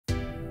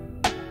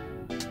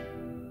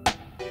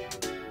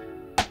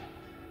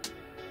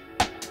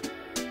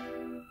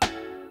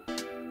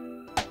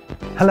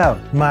Hello,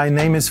 my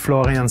name is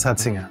Florian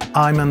Satzinger.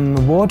 I'm an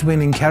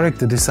award-winning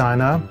character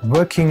designer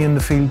working in the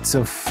fields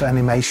of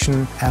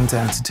animation and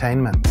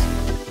entertainment.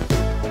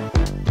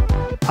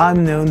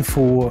 I'm known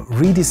for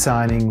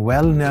redesigning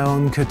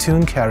well-known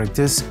cartoon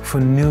characters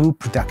for new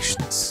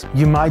productions.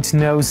 You might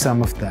know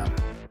some of them.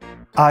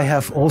 I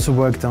have also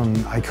worked on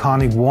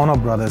iconic Warner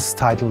Brothers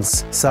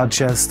titles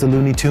such as the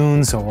Looney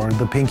Tunes or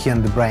the Pinky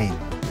and the Brain,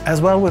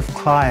 as well with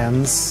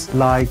clients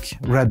like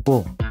Red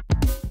Bull.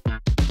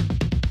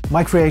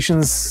 My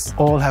creations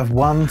all have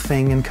one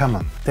thing in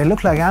common. They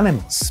look like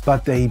animals,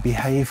 but they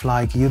behave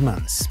like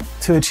humans.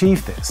 To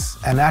achieve this,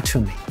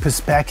 anatomy,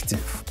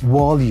 perspective,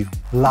 volume,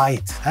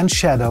 light and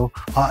shadow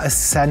are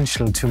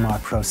essential to my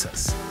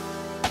process.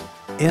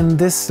 In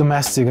this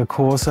Domestika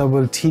course, I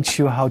will teach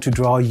you how to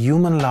draw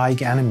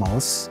human-like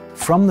animals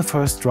from the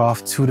first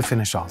draft to the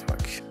finished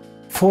artwork.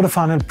 For the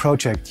final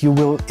project, you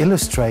will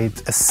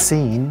illustrate a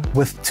scene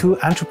with two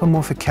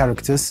anthropomorphic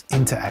characters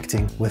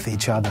interacting with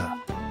each other.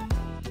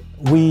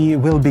 We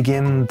will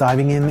begin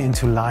diving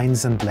into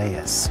lines and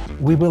layers.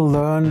 We will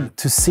learn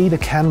to see the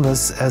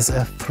canvas as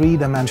a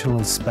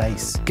three-dimensional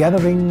space,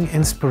 gathering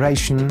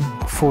inspiration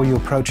for your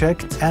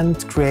project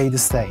and create a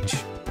stage.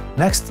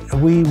 Next,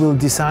 we will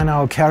design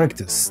our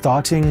characters,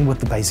 starting with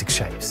the basic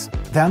shapes.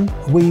 Then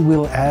we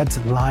will add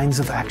lines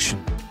of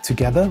action.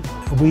 Together,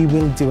 we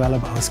will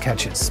develop our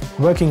sketches,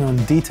 working on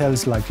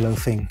details like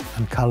clothing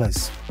and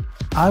colors.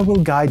 I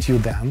will guide you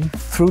then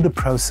through the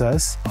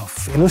process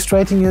of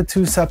illustrating your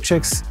two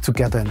subjects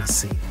together in a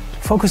scene,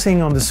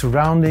 focusing on the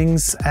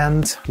surroundings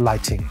and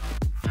lighting.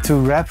 To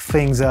wrap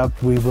things up,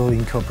 we will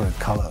incorporate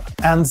color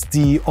and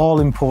the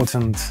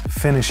all-important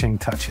finishing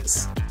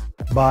touches.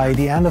 By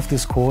the end of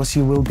this course,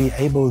 you will be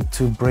able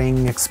to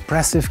bring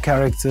expressive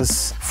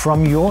characters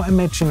from your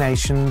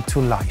imagination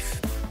to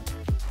life.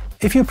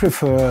 If you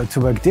prefer to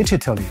work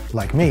digitally,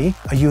 like me,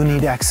 you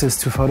need access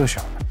to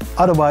Photoshop.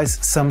 Otherwise,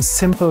 some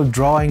simple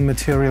drawing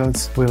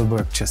materials will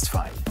work just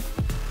fine.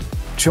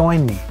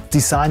 Join me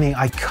designing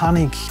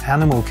iconic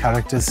animal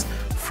characters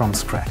from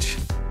scratch.